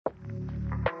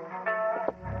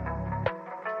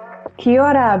Kia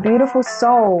ora, beautiful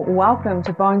soul. Welcome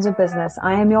to Bones of Business.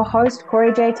 I am your host,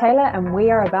 Corey J. Taylor, and we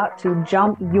are about to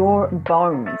jump your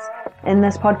bones. In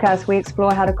this podcast, we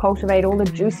explore how to cultivate all the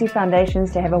juicy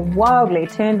foundations to have a wildly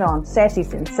turned on, sassy,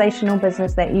 sensational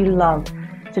business that you love,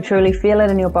 to truly feel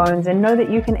it in your bones and know that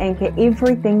you can anchor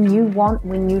everything you want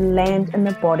when you land in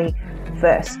the body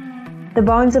first. The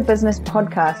Bones of Business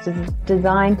podcast is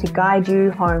designed to guide you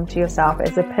home to yourself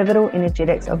as the pivotal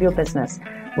energetics of your business.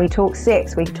 We talk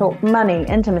sex, we talk money,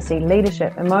 intimacy,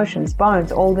 leadership, emotions,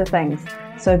 bones, all the things.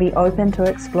 So be open to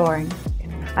exploring.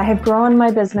 I have grown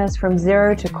my business from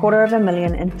zero to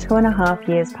 $250,000 in 2.5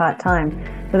 years part-time.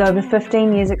 With over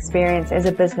 15 years experience as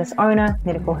a business owner,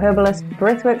 medical herbalist,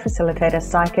 breathwork facilitator,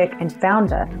 psychic, and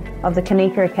founder of the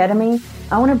Kanika Academy,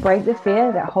 I want to break the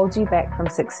fear that holds you back from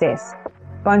success.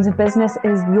 Bones of Business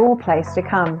is your place to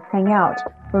come, hang out.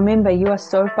 Remember, you are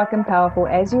so fucking powerful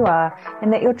as you are,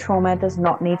 and that your trauma does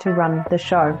not need to run the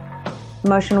show.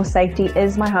 Emotional safety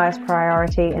is my highest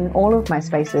priority in all of my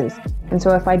spaces, and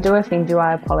so if I do offend you,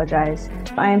 I apologize.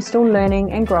 I am still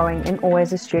learning and growing and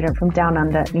always a student from down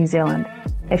under New Zealand.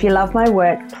 If you love my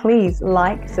work, please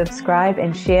like, subscribe,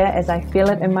 and share as I feel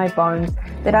it in my bones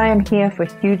that I am here for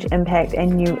huge impact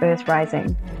and new earth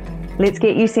rising. Let's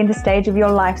get you center stage of your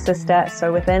life, sister.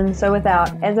 So within, so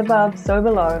without, as above, so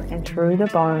below, and through the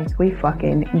bones we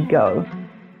fucking go.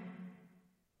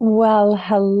 Well,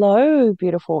 hello,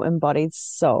 beautiful embodied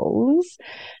souls.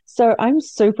 So I'm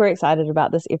super excited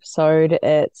about this episode.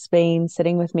 It's been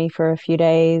sitting with me for a few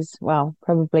days, well,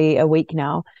 probably a week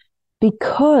now,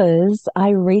 because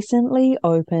I recently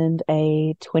opened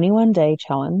a 21-day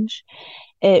challenge.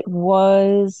 It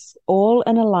was all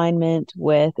in alignment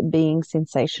with being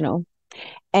sensational.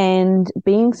 And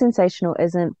being sensational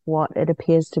isn't what it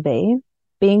appears to be.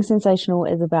 Being sensational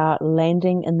is about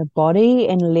landing in the body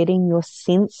and letting your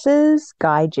senses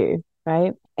guide you,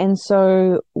 right? And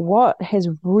so what has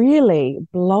really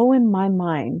blown my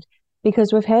mind,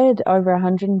 because we've had over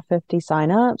 150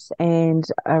 signups and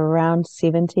around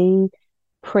 70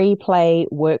 pre-play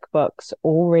workbooks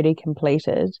already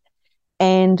completed.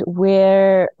 And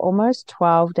we're almost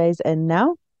 12 days in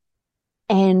now.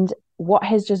 And what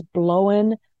has just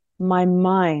blown my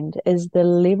mind is the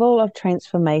level of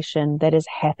transformation that is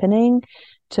happening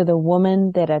to the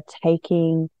women that are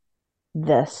taking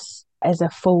this as a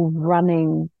full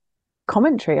running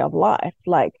commentary of life.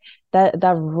 Like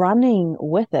they're running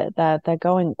with it. They're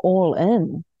going all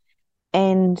in.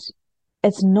 And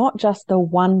it's not just the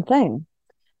one thing.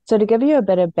 So to give you a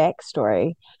bit of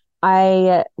backstory,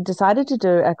 I decided to do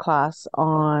a class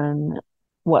on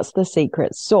what's the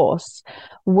secret sauce,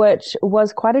 which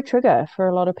was quite a trigger for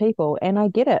a lot of people. And I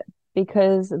get it,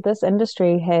 because this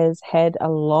industry has had a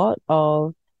lot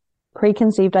of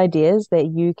preconceived ideas that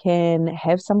you can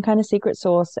have some kind of secret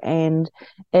sauce and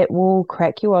it will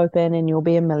crack you open and you'll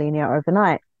be a millionaire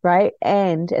overnight, right?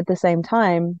 And at the same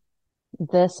time,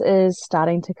 this is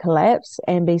starting to collapse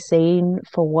and be seen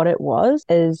for what it was,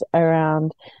 is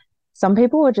around some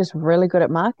people are just really good at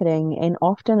marketing, and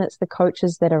often it's the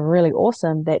coaches that are really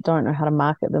awesome that don't know how to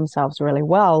market themselves really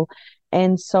well.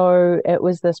 And so it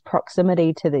was this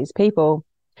proximity to these people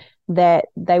that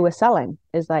they were selling,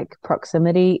 is like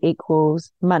proximity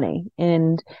equals money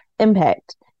and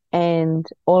impact and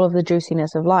all of the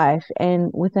juiciness of life. And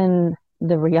within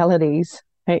the realities,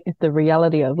 the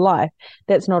reality of life,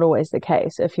 that's not always the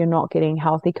case. If you're not getting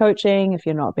healthy coaching, if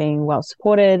you're not being well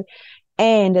supported,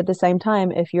 and at the same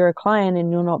time, if you're a client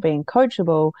and you're not being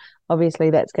coachable, obviously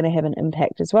that's going to have an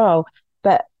impact as well.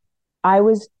 But I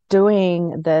was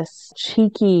doing this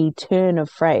cheeky turn of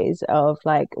phrase of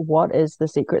like, what is the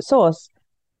secret sauce?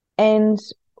 And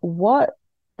what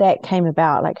that came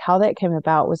about, like how that came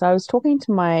about, was I was talking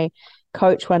to my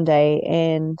coach one day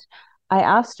and I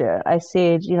asked her, I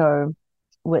said,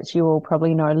 which you will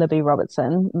probably know, Libby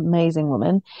Robertson, amazing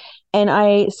woman. And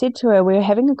I said to her, we were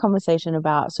having a conversation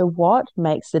about, so what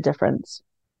makes the difference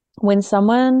when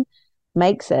someone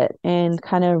makes it and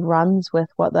kind of runs with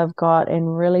what they've got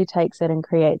and really takes it and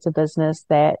creates a business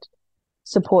that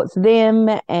supports them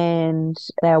and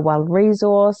they're well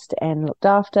resourced and looked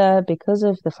after because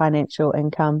of the financial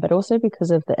income, but also because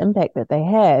of the impact that they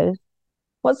have.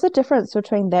 What's the difference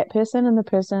between that person and the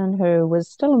person who was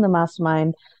still in the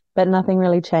mastermind, but nothing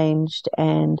really changed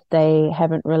and they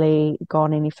haven't really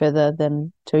gone any further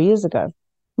than 2 years ago?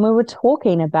 We were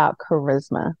talking about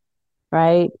charisma,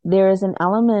 right? There is an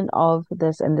element of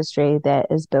this industry that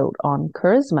is built on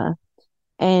charisma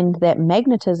and that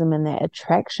magnetism and that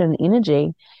attraction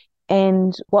energy.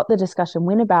 And what the discussion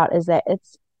went about is that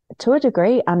it's, to a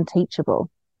degree, unteachable.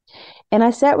 And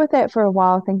I sat with that for a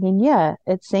while thinking, yeah,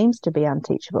 it seems to be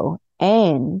unteachable.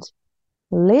 And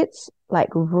let's like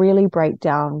really break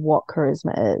down what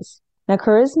charisma is. Now,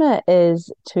 charisma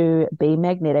is to be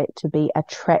magnetic, to be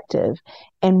attractive.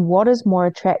 And what is more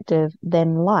attractive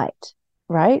than light,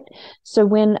 right? So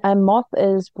when a moth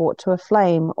is brought to a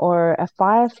flame or a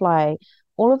firefly,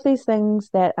 all of these things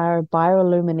that are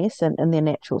bioluminescent in their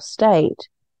natural state,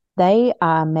 they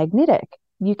are magnetic.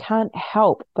 You can't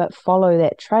help but follow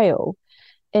that trail.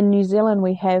 In New Zealand,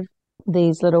 we have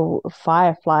these little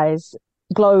fireflies,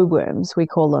 glowworms, we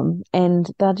call them, and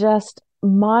they're just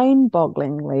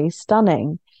mind-bogglingly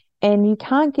stunning. And you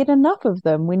can't get enough of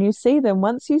them when you see them.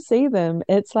 Once you see them,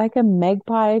 it's like a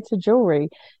magpie to jewelry.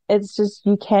 It's just,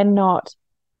 you cannot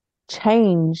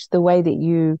change the way that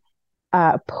you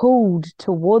are pulled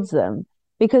towards them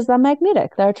because they're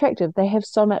magnetic, they're attractive, they have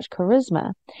so much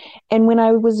charisma. And when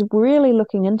I was really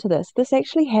looking into this, this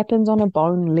actually happens on a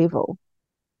bone level,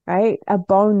 right? A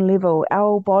bone level.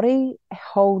 Our body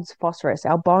holds phosphorus,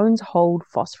 our bones hold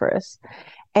phosphorus,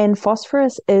 and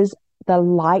phosphorus is the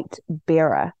light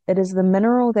bearer. It is the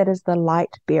mineral that is the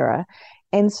light bearer.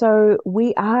 And so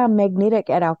we are magnetic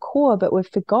at our core, but we've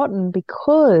forgotten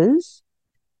because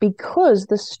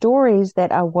the stories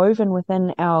that are woven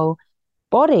within our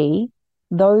body,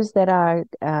 those that are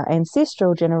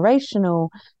ancestral, generational,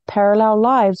 parallel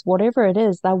lives, whatever it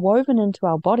is, they're woven into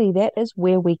our body. That is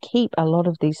where we keep a lot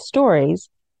of these stories.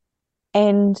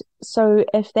 And so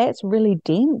if that's really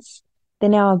dense,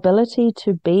 then our ability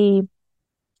to be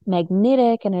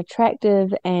magnetic and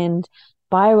attractive and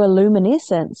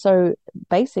bioluminescent, so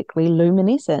basically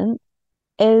luminescent,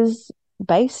 is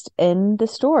based in the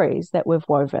stories that we've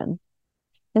woven.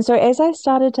 And so as I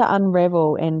started to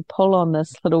unravel and pull on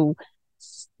this little,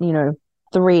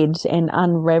 thread and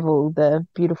unravel the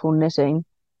beautiful knitting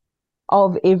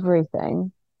of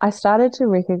everything, I started to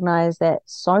recognize that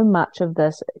so much of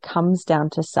this comes down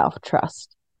to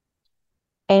self-trust.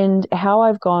 And how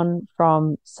I've gone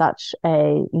from such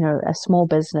a small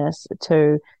business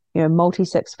to, multi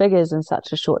six figures in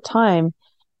such a short time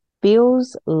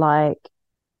feels like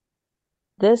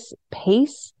this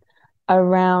piece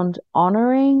around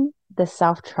honoring the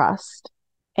self-trust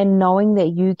and knowing that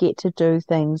you get to do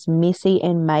things messy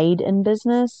and made in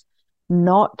business,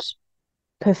 not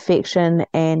perfection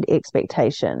and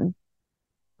expectation,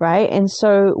 right? And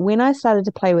so when I started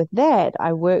to play with that,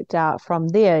 I worked out from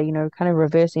there, kind of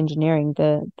reverse engineering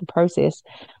the process,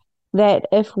 that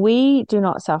if we do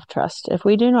not self-trust, if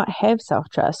we do not have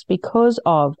self-trust because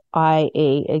of,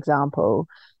 i.e., example,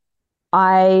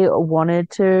 I wanted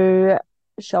to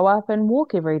show up and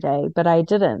walk every day, but I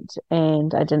didn't.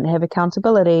 And I didn't have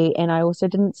accountability. And I also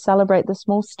didn't celebrate the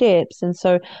small steps. And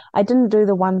so I didn't do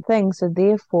the one thing. So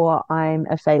therefore, I'm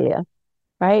a failure,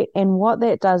 right? And what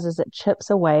that does is it chips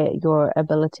away at your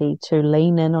ability to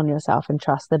lean in on yourself and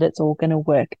trust that it's all going to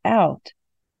work out.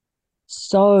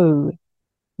 So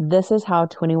this is how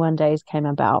 21 Days came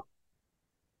about.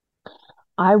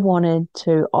 I wanted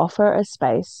to offer a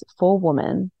space for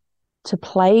women to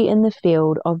play in the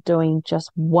field of doing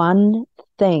just one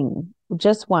thing,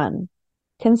 just one,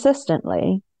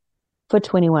 consistently for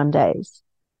 21 days.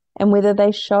 And whether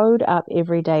they showed up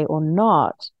every day or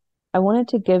not, I wanted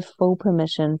to give full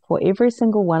permission for every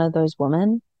single one of those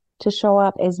women to show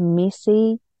up as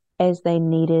messy as they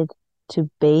needed to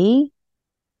be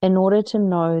in order to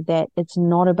know that it's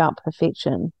not about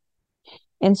perfection.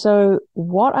 And so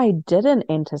what I didn't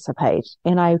anticipate,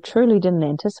 and I truly didn't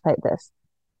anticipate this,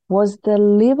 was the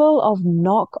level of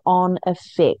knock-on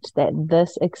effect that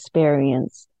this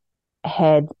experience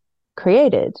had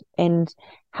created and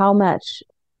how much,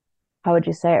 how would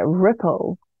you say it,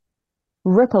 ripple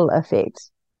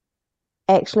effect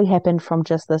actually happened from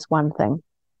just this one thing.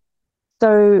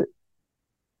 So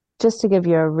just to give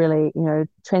you a really,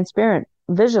 transparent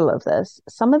visual of this,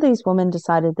 some of these women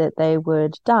decided that they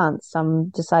would dance, some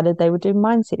decided they would do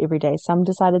mindset every day, some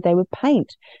decided they would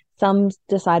paint, some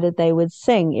decided they would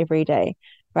sing every day,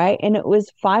 right? And it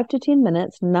was 5 to 10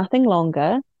 minutes, nothing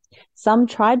longer. Some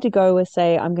tried to go with,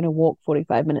 say, I'm going to walk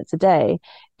 45 minutes a day.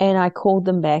 And I called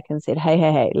them back and said,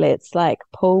 hey, let's like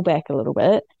pull back a little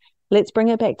bit. Let's bring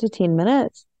it back to 10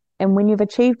 minutes. And when you've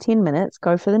achieved 10 minutes,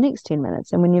 go for the next 10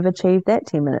 minutes. And when you've achieved that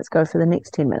 10 minutes, go for the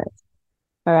next 10 minutes.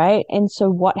 All right. And so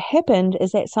what happened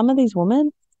is that some of these women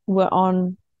were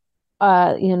on,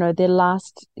 their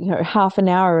last, half an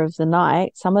hour of the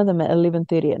night, some of them at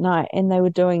 11:30 at night, and they were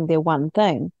doing their one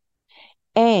thing.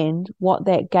 And what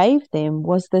that gave them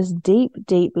was this deep,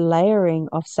 deep layering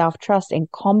of self-trust and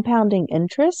compounding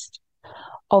interest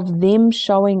of them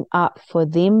showing up for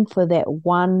them for that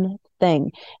one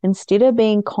thing. Instead of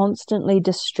being constantly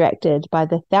distracted by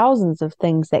the thousands of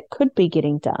things that could be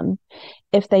getting done,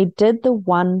 if they did the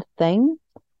one thing,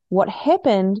 what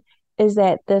happened is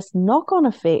that this knock-on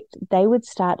effect, they would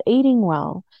start eating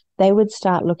well. They would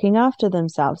start looking after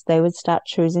themselves. They would start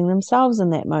choosing themselves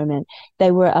in that moment.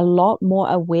 They were a lot more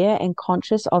aware and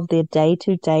conscious of their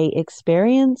day-to-day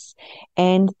experience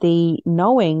and the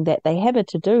knowing that they have a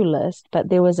to-do list, but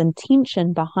there was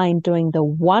intention behind doing the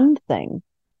one thing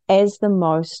as the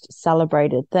most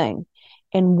celebrated thing.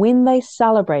 And when they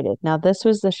celebrated, now this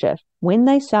was the shift, when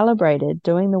they celebrated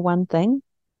doing the one thing,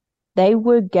 they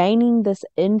were gaining this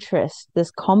interest,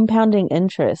 this compounding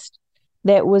interest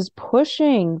that was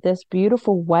pushing this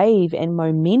beautiful wave and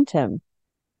momentum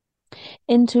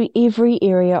into every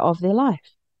area of their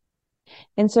life.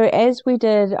 And so as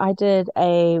I did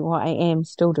well, I am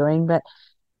still doing, but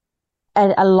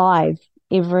a live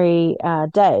every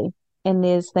day. And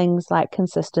there's things like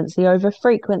consistency over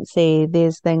frequency.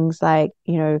 There's things like,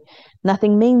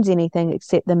 nothing means anything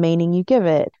except the meaning you give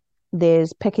it.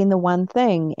 There's picking the one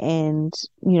thing and,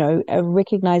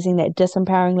 recognizing that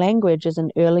disempowering language is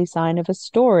an early sign of a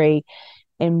story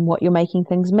and what you're making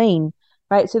things mean,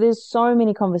 right? So there's so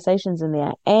many conversations in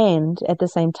there. And at the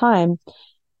same time,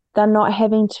 they're not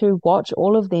having to watch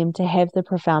all of them to have the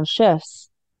profound shifts.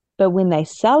 But when they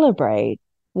celebrate,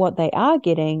 what they are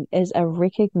getting is a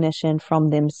recognition from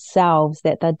themselves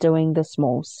that they're doing the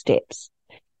small steps.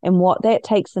 And what that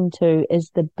takes them to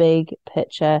is the big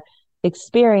picture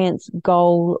experience,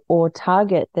 goal, or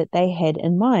target that they had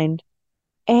in mind.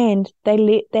 And they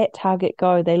let that target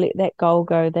go, they let that goal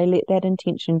go, they let that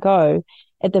intention go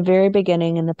at the very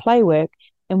beginning in the play work.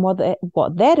 And what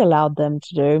that allowed them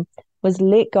to do was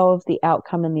let go of the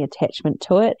outcome and the attachment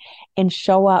to it and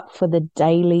show up for the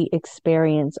daily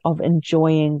experience of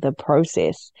enjoying the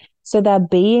process. So they're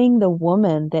being the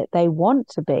woman that they want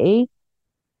to be,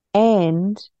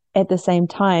 and at the same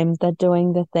time, they're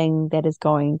doing the thing that is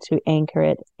going to anchor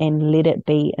it and let it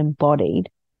be embodied.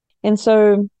 And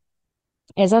so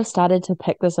as I've started to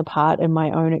pick this apart in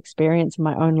my own experience, in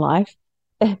my own life,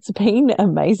 it's been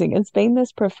amazing. It's been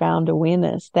this profound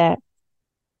awareness that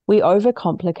we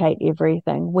overcomplicate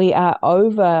everything. We are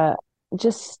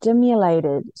just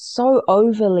stimulated, so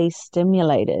overly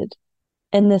stimulated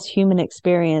in this human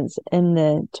experience in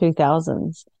the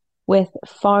 2000s with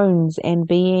phones and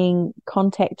being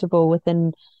contactable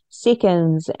within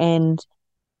seconds and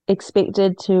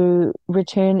expected to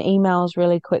return emails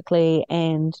really quickly,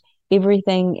 and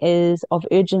everything is of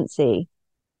urgency,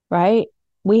 right?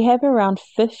 We have around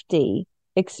 50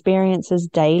 experiences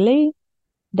daily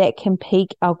that can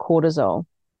peak our cortisol,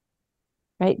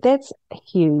 right? That's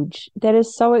huge. That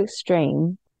is so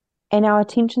extreme. And our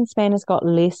attention span has got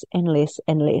less and less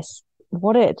and less.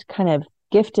 What it kind of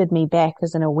gifted me back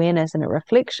as an awareness and a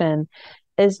reflection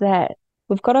is that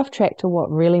we've got off track to what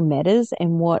really matters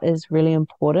and what is really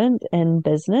important in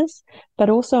business, but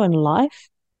also in life,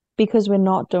 because we're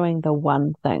not doing the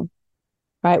one thing,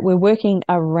 right? We're working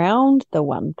around the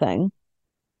one thing.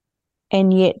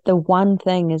 And yet the one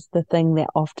thing is the thing that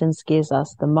often scares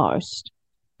us the most,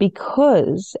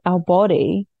 because our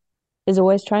body is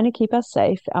always trying to keep us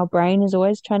safe. Our brain is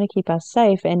always trying to keep us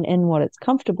safe and in what it's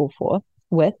comfortable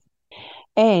with.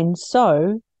 And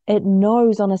so it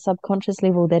knows on a subconscious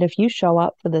level that if you show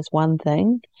up for this one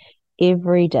thing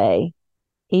every day,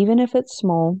 even if it's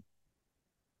small,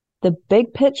 the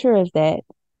big picture of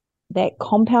that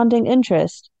compounding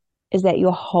interest is that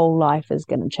your whole life is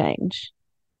going to change.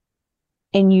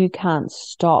 And you can't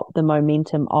stop the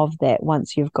momentum of that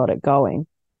once you've got it going.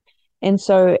 And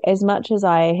so as much as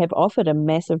I have offered a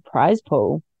massive prize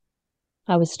pool,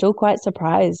 I was still quite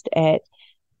surprised at,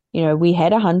 we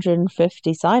had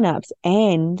 150 signups,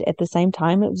 and at the same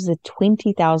time, it was a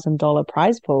 $20,000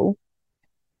 prize pool.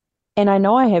 And I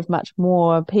know I have much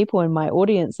more people in my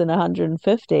audience than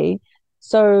 150.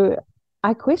 So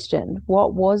I questioned,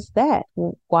 what was that?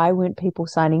 Why weren't people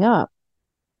signing up?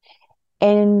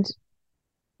 And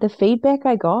the feedback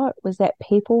I got was that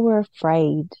people were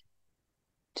afraid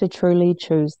to truly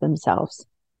choose themselves,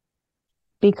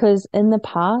 because in the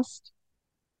past,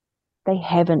 they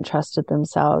haven't trusted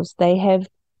themselves. They have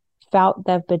felt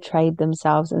they've betrayed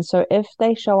themselves. And so if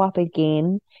they show up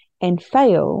again and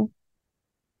fail,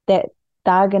 that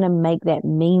they're going to make that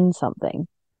mean something.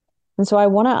 And so I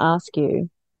want to ask you,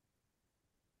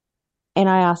 and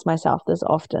I ask myself this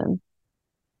often,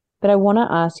 but I want to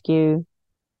ask you,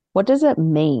 what does it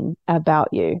mean about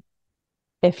you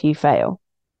if you fail?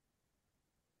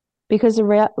 Because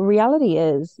the reality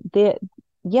is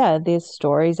there's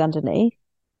stories underneath,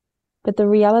 but the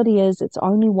reality is it's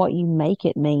only what you make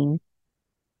it mean.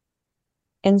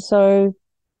 And so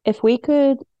if we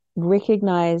could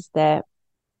recognize that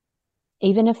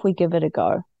even if we give it a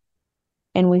go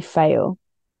and we fail,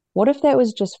 what if that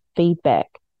was just feedback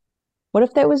What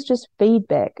if that was just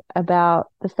feedback about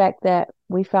the fact that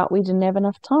we felt we didn't have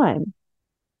enough time?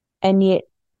 And yet,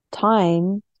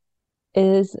 time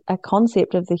is a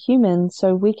concept of the human,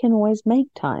 so we can always make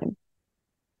time.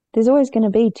 There's always going to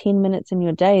be 10 minutes in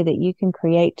your day that you can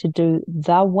create to do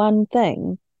the one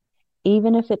thing,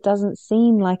 even if it doesn't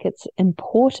seem like it's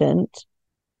important.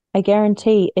 I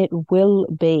guarantee it will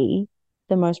be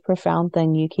the most profound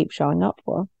thing you keep showing up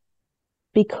for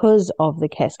because of the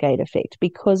cascade effect,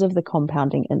 because of the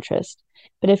compounding interest.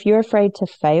 But if you're afraid to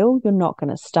fail, you're not going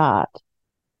to start.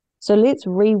 So let's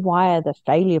rewire the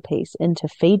failure piece into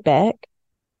feedback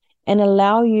and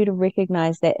allow you to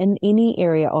recognize that in any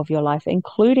area of your life,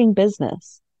 including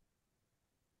business,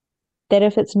 that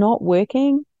if it's not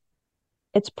working,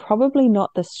 it's probably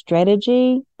not the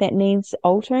strategy that needs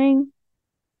altering,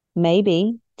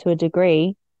 maybe to a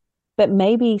degree, but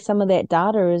maybe some of that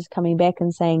data is coming back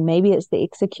and saying maybe it's the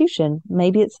execution,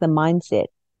 maybe it's the mindset.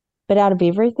 But out of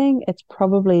everything, it's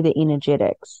probably the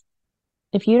energetics.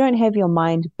 If you don't have your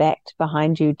mind backed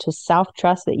behind you to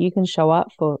self-trust that you can show up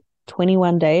for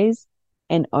 21 days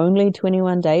and only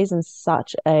 21 days in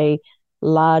such a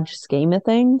large scheme of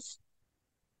things,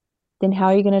 then how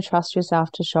are you going to trust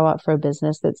yourself to show up for a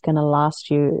business that's going to last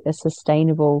you a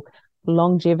sustainable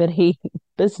longevity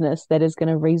business that is going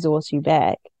to resource you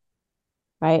back,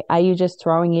 right? Are you just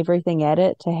throwing everything at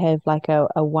it to have like a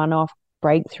one-off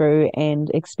breakthrough and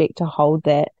expect to hold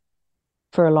that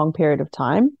for a long period of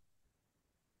time,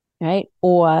 right?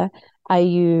 Or are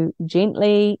you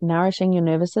gently nourishing your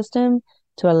nervous system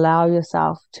to allow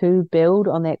yourself to build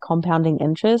on that compounding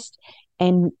interest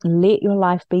and let your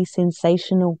life be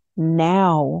sensational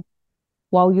now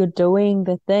while you're doing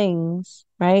the things,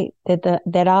 right?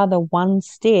 That are the one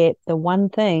step, the one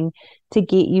thing to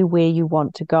get you where you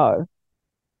want to go,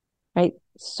 right?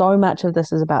 So much of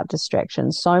this is about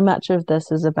distraction. So much of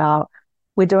this is about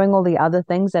we're doing all the other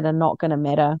things that are not going to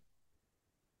matter.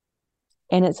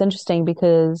 And it's interesting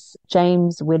because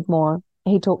James Wedmore,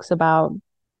 he talks about,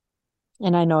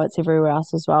 and I know it's everywhere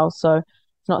else as well, so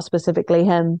it's not specifically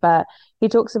him, but he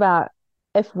talks about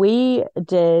if we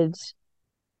did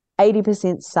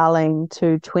 80% selling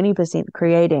to 20%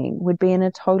 creating, would be in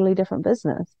a totally different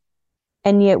business.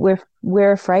 And yet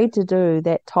we're afraid to do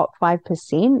that top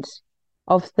 5%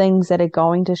 of things that are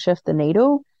going to shift the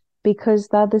needle because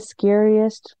they're the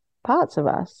scariest parts of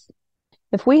us.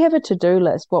 If we have a to-do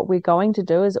list, what we're going to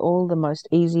do is all the most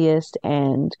easiest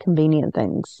and convenient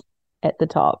things at the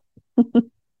top.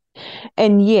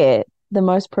 And yet the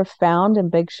most profound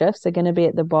and big shifts are going to be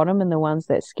at the bottom and the ones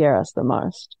that scare us the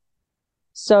most.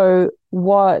 So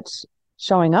what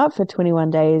showing up for 21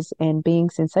 days and being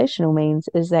sensational means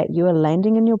is that you are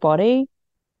landing in your body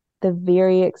the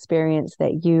very experience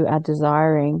that you are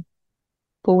desiring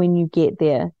for when you get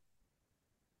there.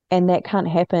 And that can't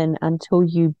happen until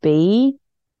you be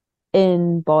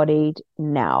embodied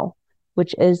now,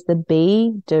 which is the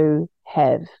be, do,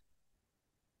 have.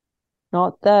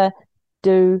 Not the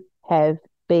do, have,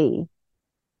 be.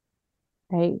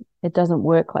 Right? It doesn't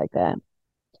work like that.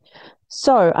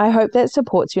 So I hope that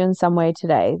supports you in some way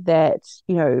today, that,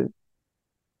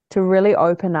 to really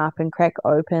open up and crack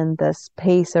open this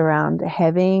piece around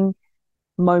having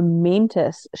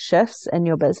momentous shifts in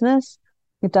your business.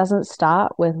 It doesn't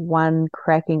start with one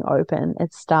cracking open.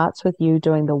 It starts with you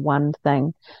doing the one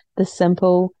thing, the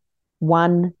simple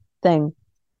one thing,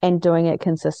 and doing it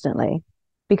consistently.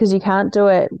 Because you can't do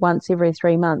it once every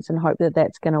 3 months and hope that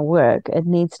that's going to work. It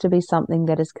needs to be something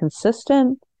that is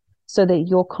consistent so that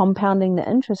you're compounding the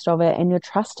interest of it and you're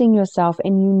trusting yourself,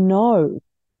 and you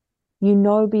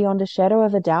know beyond a shadow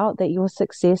of a doubt that your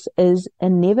success is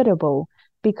inevitable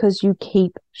because you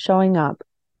keep showing up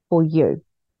for you.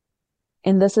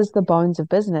 And this is the bones of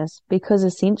business, because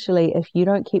essentially if you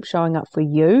don't keep showing up for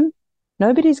you,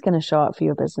 nobody's going to show up for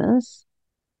your business.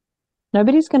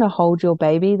 Nobody's going to hold your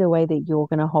baby the way that you're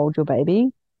going to hold your baby.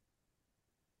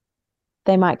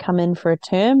 They might come in for a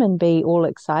term and be all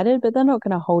excited, but they're not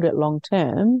going to hold it long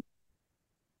term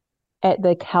at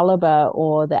the caliber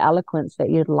or the eloquence that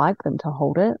you'd like them to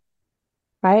hold it,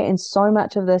 right? And so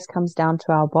much of this comes down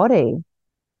to our body.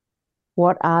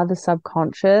 What are the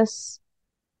subconscious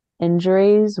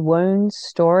injuries, wounds,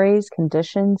 stories,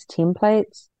 conditions,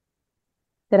 templates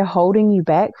that are holding you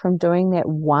back from doing that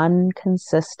one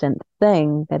consistent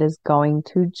thing that is going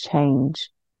to change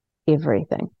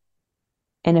everything?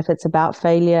 And if it's about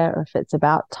failure or if it's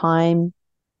about time,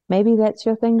 maybe that's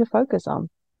your thing to focus on.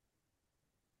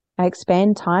 I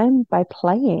expand time by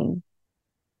playing.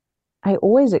 I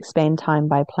always expand time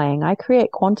by playing. I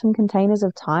create quantum containers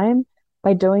of time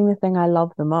by doing the thing I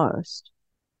love the most,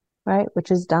 right? Which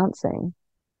is dancing.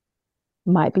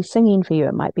 It might be singing for you,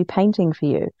 it might be painting for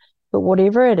you. But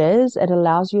whatever it is, it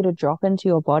allows you to drop into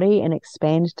your body and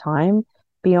expand time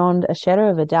beyond a shadow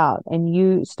of a doubt. And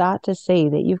you start to see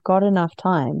that you've got enough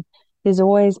time. There's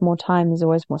always more time, there's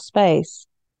always more space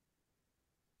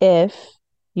if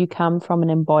you come from an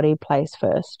embodied place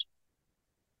first.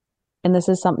 And this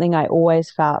is something I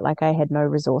always felt like I had no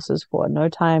resources for, no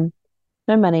time,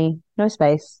 no money, no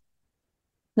space,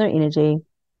 no energy,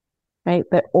 right?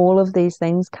 But all of these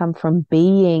things come from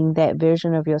being that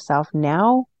version of yourself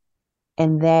now,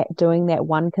 and that doing that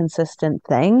one consistent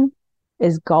thing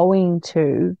is going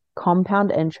to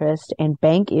compound interest and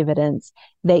bank evidence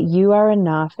that you are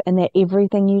enough and that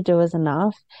everything you do is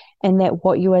enough and that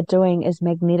what you are doing is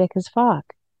magnetic as fuck.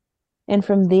 And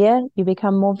from there, you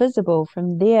become more visible.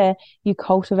 From there, you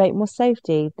cultivate more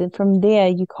safety. Then from there,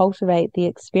 you cultivate the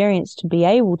experience to be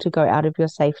able to go out of your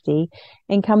safety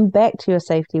and come back to your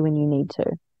safety when you need to,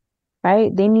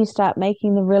 right? Then you start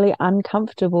making the really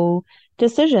uncomfortable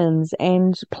decisions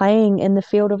and playing in the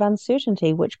field of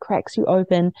uncertainty, which cracks you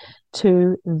open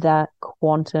to the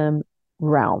quantum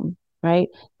realm, right?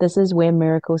 This is where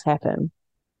miracles happen,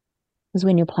 is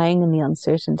when you're playing in the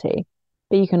uncertainty.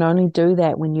 But you can only do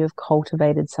that when you've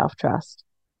cultivated self-trust.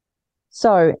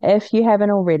 So if you haven't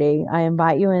already, I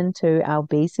invite you into our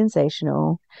Be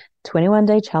Sensational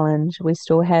 21-day challenge. We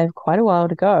still have quite a while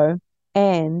to go.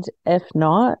 And if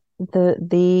not,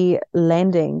 the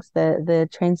landings, the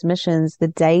transmissions, the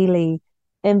daily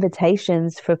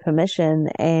invitations for permission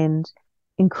and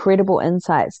incredible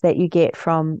insights that you get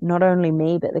from not only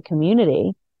me, but the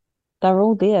community, they're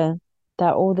all there.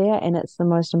 They're all there, and it's the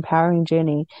most empowering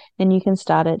journey. And you can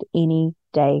start it any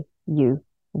day you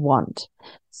want.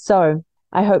 So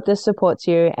I hope this supports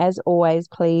you. As always,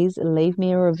 please leave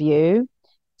me a review,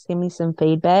 send me some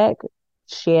feedback,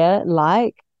 share,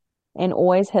 like, and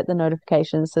always hit the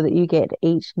notifications so that you get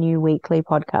each new weekly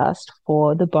podcast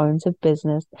for the Bones of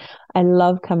Business. I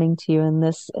love coming to you in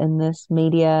this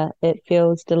media. It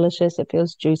feels delicious, it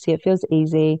feels juicy, it feels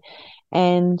easy,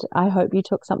 and I hope you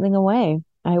took something away.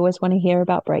 I always want to hear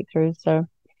about breakthroughs, so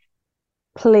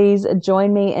please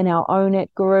join me in our Own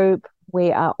It group.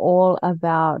 We are all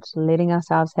about letting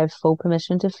ourselves have full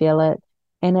permission to feel it,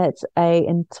 and it's an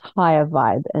entire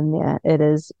vibe in there. It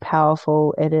is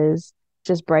powerful. It is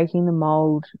just breaking the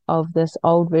mold of this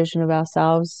old version of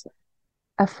ourselves,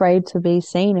 afraid to be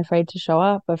seen, afraid to show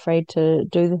up, afraid to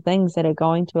do the things that are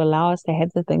going to allow us to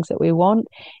have the things that we want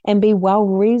and be well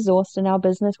resourced in our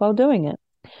business while doing it.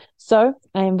 So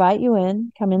I invite you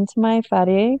in, come into my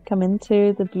whare, come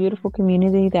into the beautiful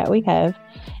community that we have,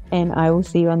 and I will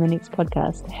see you on the next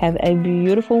podcast. Have a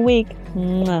beautiful week.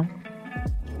 Mwah.